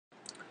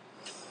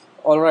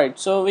Alright,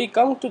 so we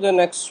come to the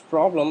next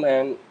problem,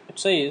 and it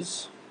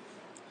says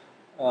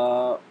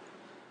uh,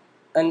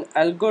 an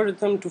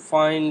algorithm to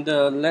find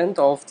the length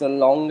of the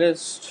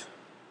longest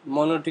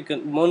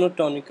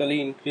monotonically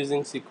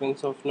increasing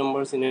sequence of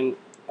numbers in an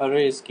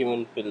array is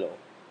given below.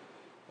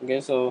 Okay,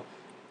 so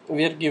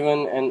we are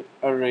given an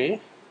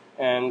array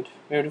and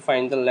we have to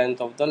find the length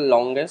of the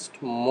longest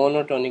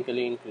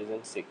monotonically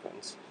increasing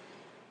sequence.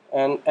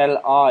 And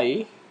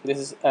Li, this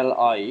is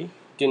Li,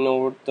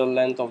 denote the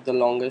length of the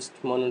longest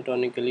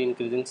monotonically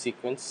increasing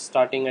sequence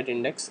starting at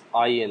index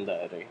I in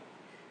the array.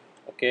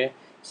 Okay,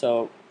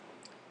 so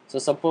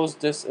suppose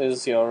this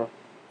is your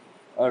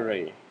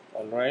array.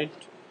 All right.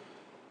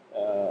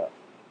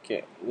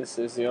 Okay, this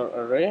is your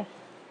array.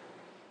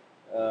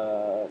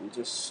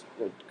 Just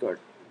it got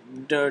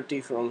dirty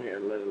from here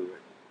a little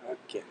bit.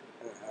 Okay,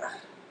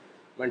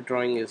 my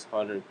drawing is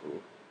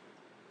horrible.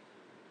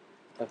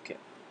 Okay,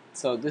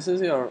 so this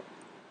is your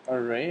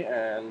array,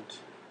 and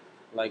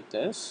like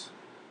this,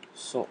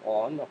 so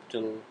on up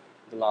till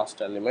the last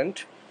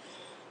element.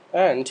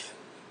 And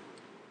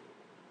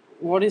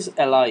what is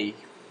Li?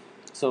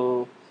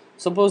 So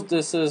suppose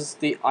this is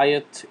the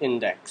ith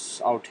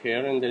index out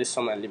here and there is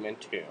some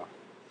element here.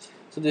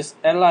 So this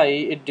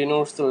Li, it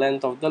denotes the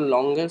length of the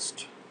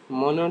longest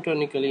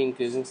monotonically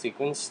increasing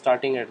sequence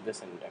starting at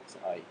this index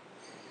I.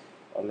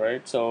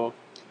 Alright, so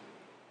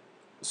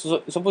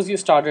suppose you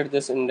started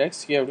this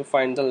index, you have to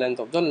find the length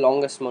of the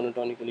longest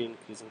monotonically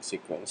increasing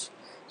sequence.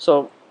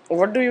 So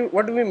what do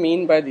we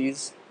mean by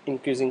these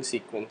increasing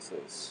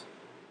sequences?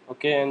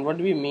 Okay, and what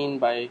do we mean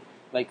by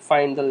like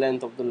find the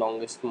length of the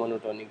longest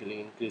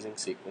monotonically increasing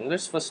sequence?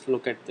 Let's first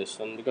look at this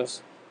one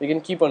because we can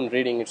keep on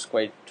reading, it's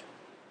quite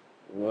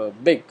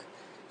big.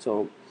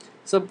 So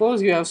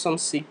suppose you have some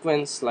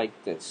sequence like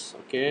this,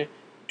 okay,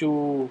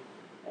 2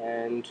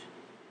 and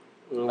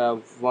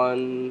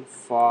 1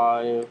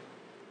 5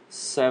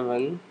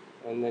 7,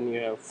 and then you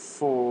have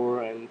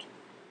 4 and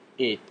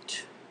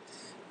 8.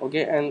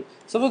 Okay, and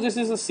suppose this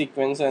is a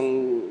sequence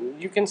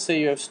and you can say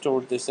you have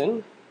stored this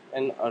in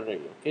an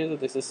array. Okay, so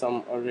this is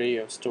some array,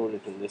 you have stored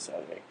it in this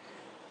array.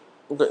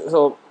 Okay,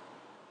 uh,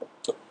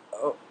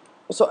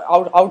 so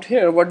out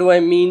here, what do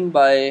I mean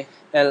by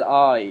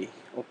Li?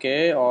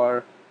 Okay,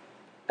 or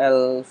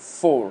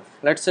L4.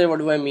 Let's say, what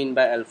do I mean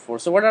by L4?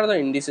 So what are the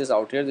indices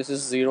out here? This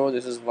is 0,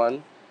 this is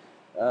 1.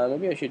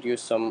 Maybe I should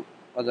use some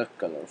other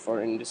color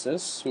for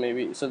indices.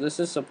 Maybe, so this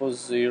is suppose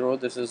 0,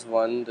 this is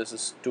 1, this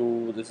is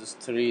 2, this is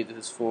 3, this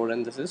is 4,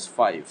 and this is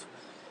 5.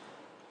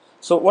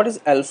 So what is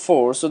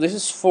L4? So this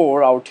is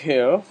 4 out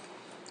here.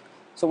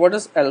 So what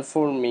does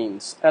L4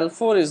 means?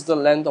 L4 is the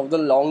length of the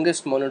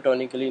longest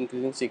monotonically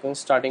increasing sequence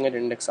starting at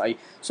index I.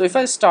 So if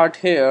I start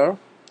here,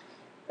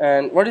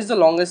 and what is the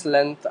longest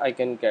length I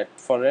can get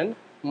for an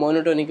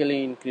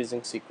monotonically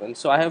increasing sequence?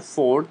 So I have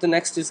 4, the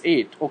next is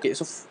 8. Okay,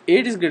 so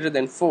 8 is greater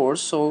than 4,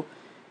 so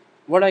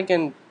what I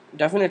can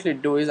definitely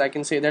do is I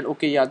can say that,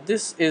 okay, yeah,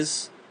 this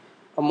is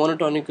a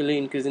monotonically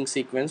increasing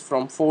sequence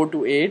from 4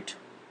 to 8,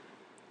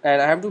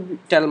 and I have to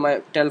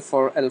tell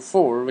for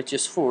L4, which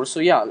is 4. So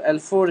yeah,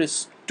 L4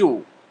 is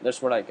 2.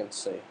 That's what I can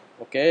say.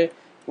 Okay,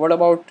 what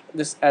about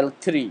this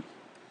L3?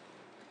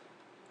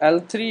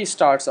 L3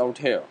 starts out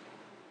here,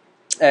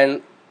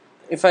 and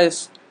if I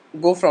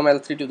go from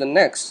L3 to the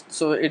next,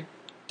 so it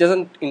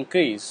doesn't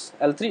increase.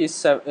 L3 is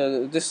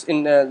 7, this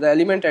in the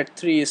element at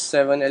 3 is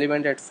 7,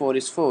 element at 4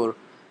 is 4.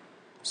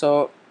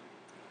 So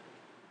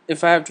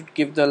if I have to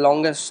give the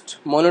longest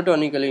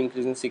monotonically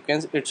increasing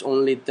sequence, it's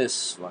only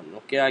this one.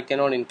 Okay, I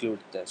cannot include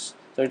this,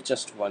 so it's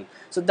just one.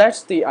 So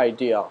that's the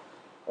idea.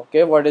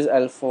 Okay, what is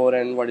L4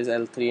 and what is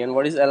L3 and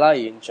what is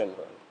Li in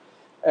general,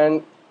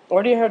 and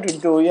what you have to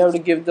do, you have to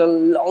give the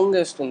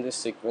longest in this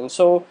sequence.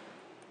 So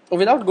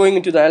without going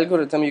into the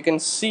algorithm, you can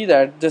see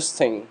that this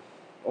thing,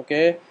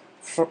 okay,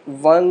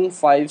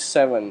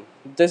 157,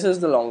 this is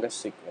the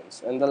longest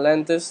sequence and the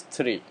length is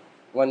 3,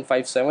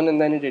 157,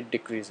 and then it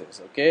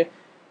decreases. Okay,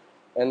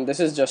 and this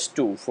is just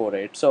 2 4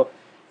 8. So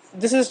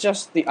this is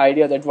just the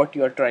idea that what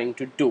you are trying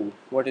to do,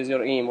 what is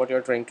your aim, what you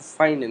are trying to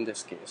find in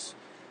this case.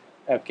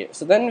 Okay,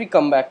 so then we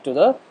come back to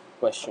the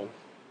question,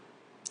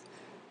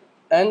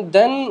 and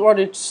then what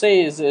it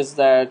says is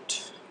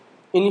that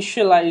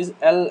initialize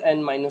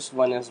ln minus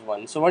 1 as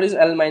 1. So what is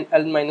l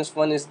minus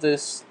 1 is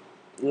this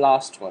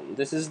last one.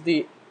 This is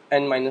the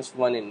n minus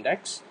 1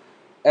 index,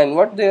 and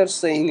what they are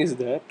saying is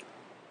that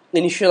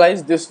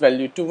initialize this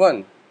value to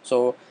 1.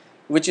 So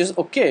which is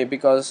okay,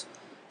 because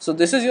so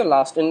this is your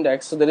last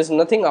index, so there is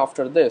nothing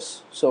after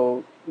this.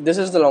 So this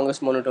is the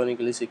longest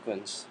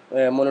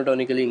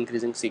monotonically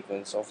increasing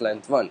sequence of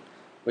length 1,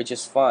 which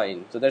is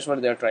fine. So that's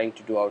what they are trying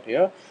to do out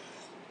here.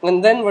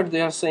 And then what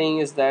they are saying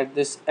is that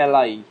this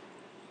Li,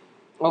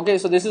 okay,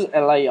 so this is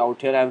Li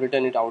out here, I've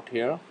written it out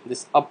here.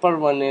 This upper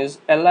one is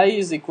Li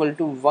is equal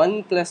to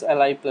 1 plus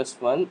Li plus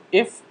 1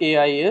 if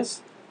Ai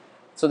is,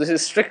 so this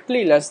is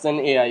strictly less than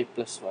Ai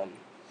plus 1.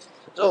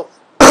 So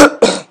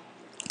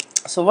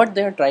so what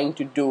they are trying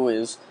to do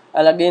is,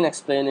 I'll again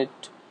explain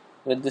it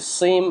with the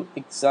same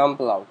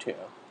example out here.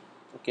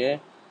 Okay,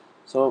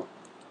 so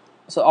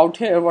out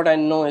here what I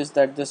know is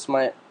that this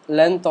my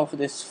length of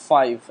this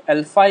 5,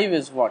 L5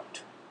 is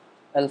what?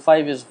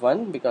 L5 is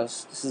 1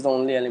 because this is the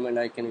only element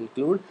I can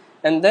include,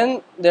 and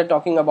then they're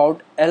talking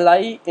about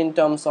Li in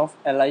terms of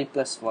Li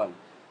plus 1.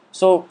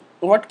 So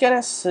what can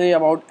I say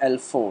about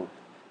L4?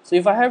 So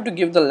if I have to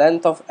give the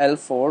length of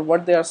L4,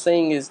 what they are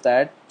saying is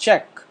that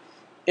check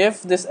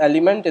if this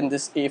element in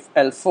this if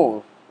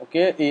L4,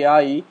 okay,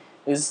 AI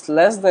is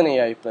less than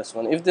AI plus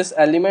 1, if this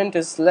element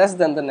is less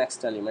than the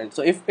next element.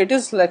 So if it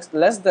is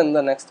less than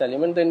the next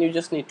element, then you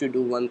just need to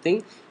do one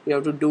thing. You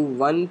have to do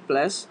 1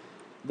 plus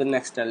the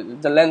next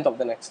the length of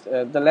the next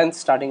the length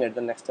starting at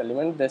the next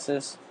element. This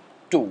is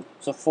 2,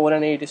 so 4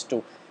 and 8 is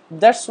 2.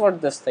 That's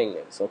what this thing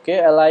is,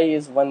 okay. Li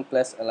is 1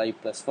 plus Li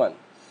plus 1,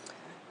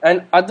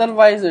 and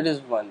otherwise it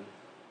is 1,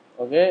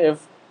 okay.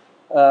 If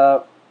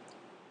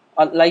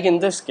like in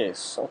this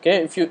case,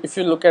 okay, if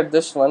you look at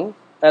this one,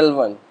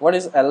 L1, what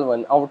is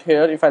L1 out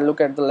here? If I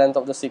look at the length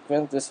of the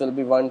sequence, this will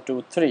be 1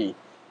 2 3,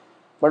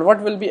 but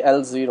what will be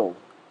L0?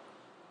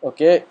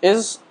 Okay,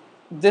 is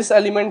this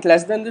element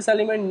less than this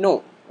element?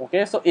 No.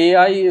 Okay, so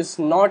AI is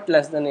not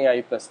less than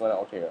AI plus 1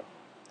 out here,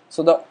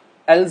 so the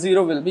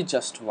L0 will be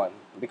just 1,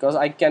 because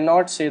I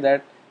cannot say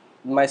that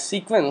my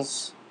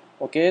sequence,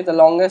 okay, the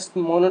longest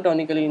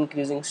monotonically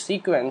increasing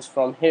sequence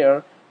from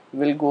here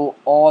will go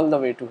all the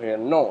way to here.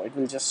 No, it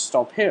will just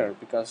stop here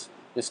because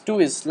this 2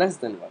 is less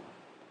than 1.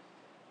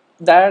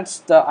 That's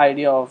the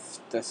idea of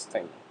this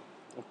thing,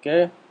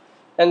 okay.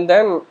 And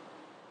then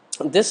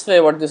this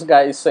way, what this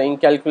guy is saying,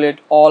 calculate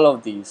all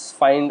of these,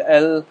 find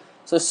L.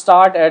 So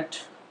start at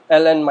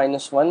ln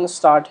minus 1,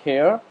 start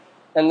here,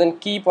 and then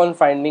keep on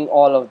finding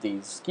all of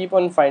these, keep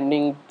on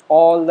finding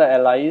all the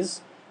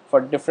LIs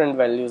for different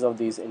values of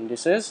these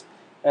indices,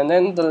 and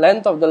then the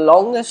length of the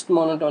longest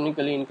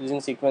monotonically increasing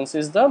sequence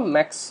is the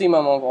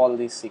maximum of all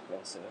these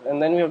sequences,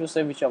 and then we have to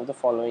say which of the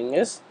following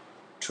is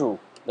true.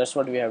 That's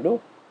what we have to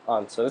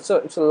answer.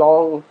 It's a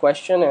long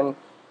question, and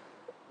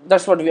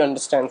that's what we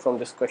understand from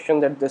this question,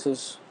 that this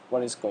is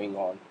what is going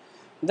on.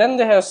 Then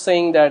they are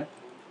saying that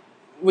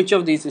which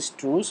of these is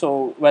true.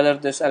 So whether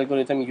this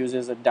algorithm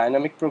uses a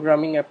dynamic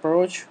programming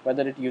approach,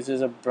 whether it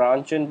uses a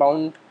branch and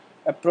bound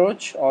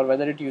approach, or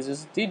whether it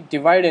uses the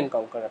divide and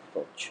conquer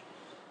approach.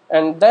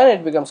 And then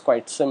it becomes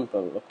quite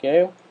simple,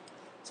 okay.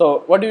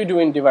 So what do you do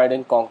in divide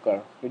and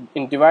conquer?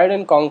 In divide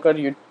and conquer,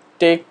 you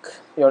take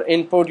your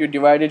input, you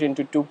divide it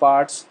into two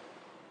parts,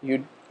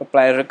 you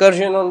apply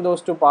recursion on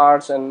those two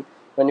parts, and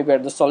when you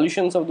get the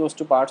solutions of those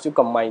two parts, you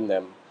combine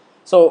them.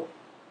 So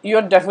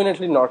you're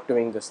definitely not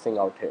doing this thing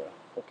out here,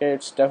 okay.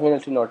 It's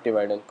definitely not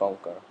divide and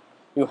conquer.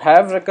 You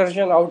have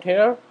recursion out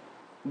here,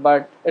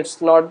 but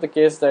it's not the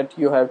case that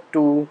you have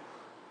two,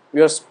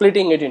 you're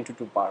splitting it into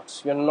two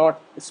parts. You're not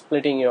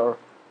splitting your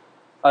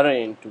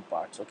array in two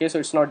parts, okay. So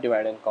it's not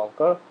divide and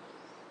conquer,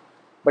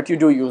 but you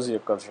do use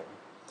recursion,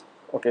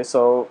 okay.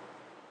 So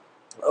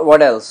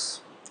what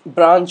else?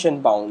 Branch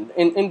and bound.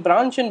 In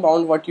branch and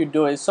bound, what you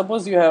do is,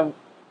 suppose these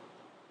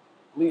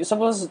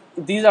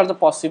are the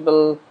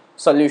possible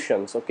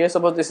solutions, okay.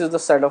 Suppose this is the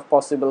set of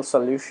possible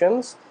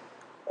solutions,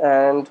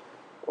 and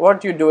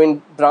what you do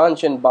in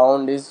branch and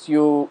bound is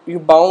you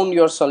bound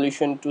your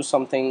solution to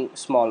something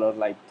smaller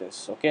like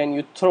this, okay, and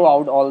you throw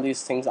out all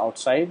these things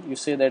outside. You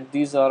say that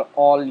these are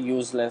all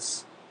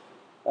useless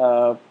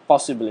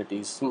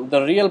possibilities.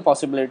 The real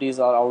possibilities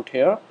are out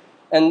here,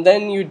 and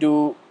then you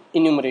do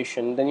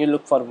enumeration. Then you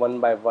look for one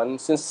by one,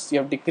 since you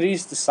have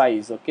decreased the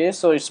size, okay.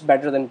 So it's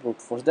better than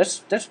brute force.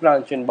 That's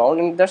branch and bound,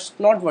 and that's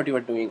not what you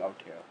are doing out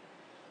here.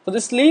 So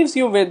this leaves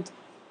you with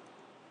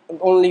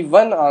only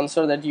one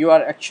answer, that you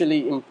are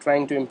actually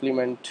trying to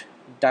implement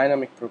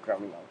dynamic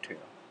programming out here,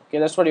 okay.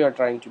 That's what you are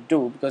trying to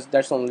do, because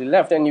that's only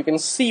left, and you can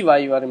see why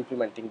you are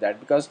implementing that,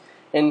 because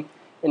in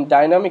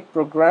dynamic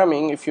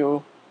programming, if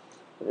you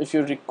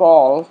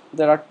recall,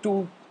 there are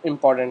two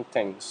important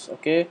things,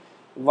 okay.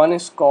 One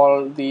is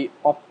called the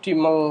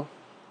optimal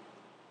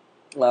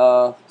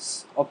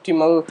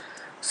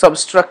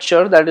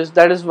substructure.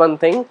 That is one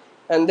thing,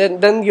 and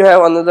then you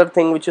have another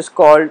thing which is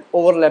called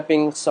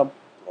overlapping sub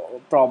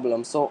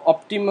problem. So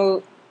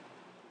optimal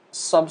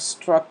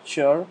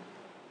substructure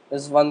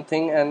is one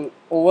thing, and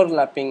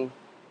overlapping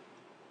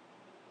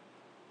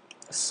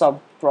sub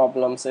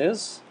problems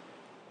is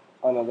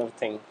another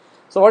thing.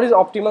 So what is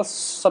optimal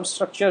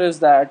substructure is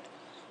that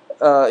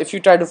if you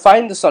try to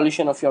find the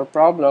solution of your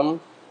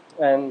problem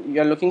and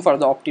you're looking for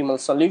the optimal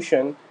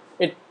solution,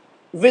 it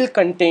will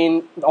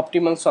contain the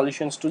optimal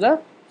solutions to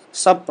the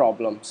sub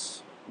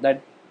problems,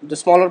 that the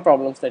smaller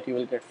problems that you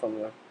will get from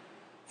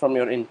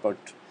your input.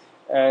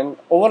 And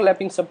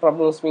overlapping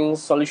subproblems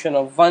means solution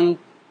of one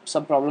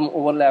subproblem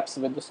overlaps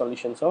with the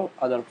solutions of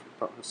other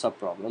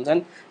subproblems,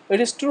 and it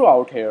is true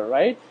out here,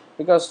 right?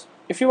 Because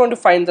if you want to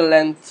find the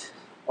length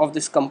of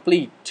this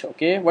complete,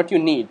 okay, what you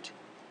need,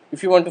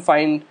 if you want to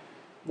find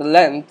the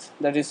length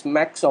that is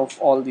max of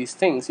all these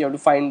things, you have to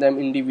find them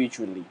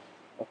individually,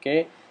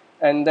 okay.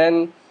 And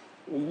then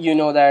you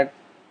know that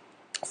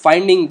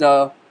finding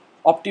the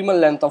optimal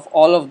length of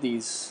all of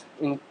these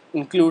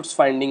includes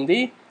finding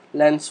the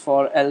lengths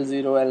for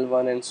L0,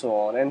 L1 and so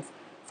on, and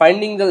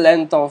finding the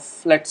length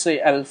of, let's say,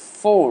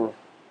 L4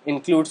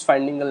 includes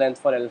finding the length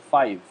for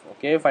L5.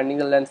 Okay, finding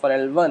the length for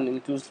L1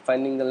 includes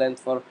finding the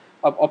length for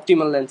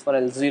optimal length for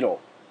L0.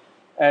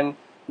 And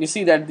you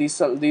see that these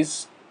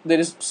there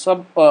is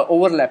sub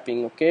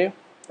overlapping. Okay,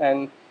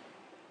 and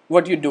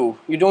what you do,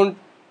 you don't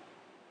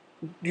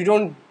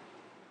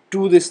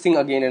do this thing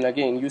again and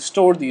again. You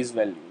store these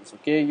values.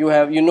 Okay,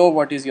 you know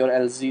what is your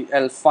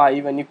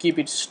L5, and you keep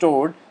it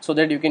stored so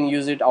that you can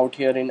use it out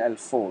here in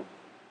L4.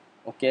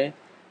 Okay,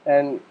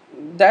 and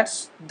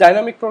that's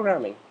dynamic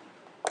programming.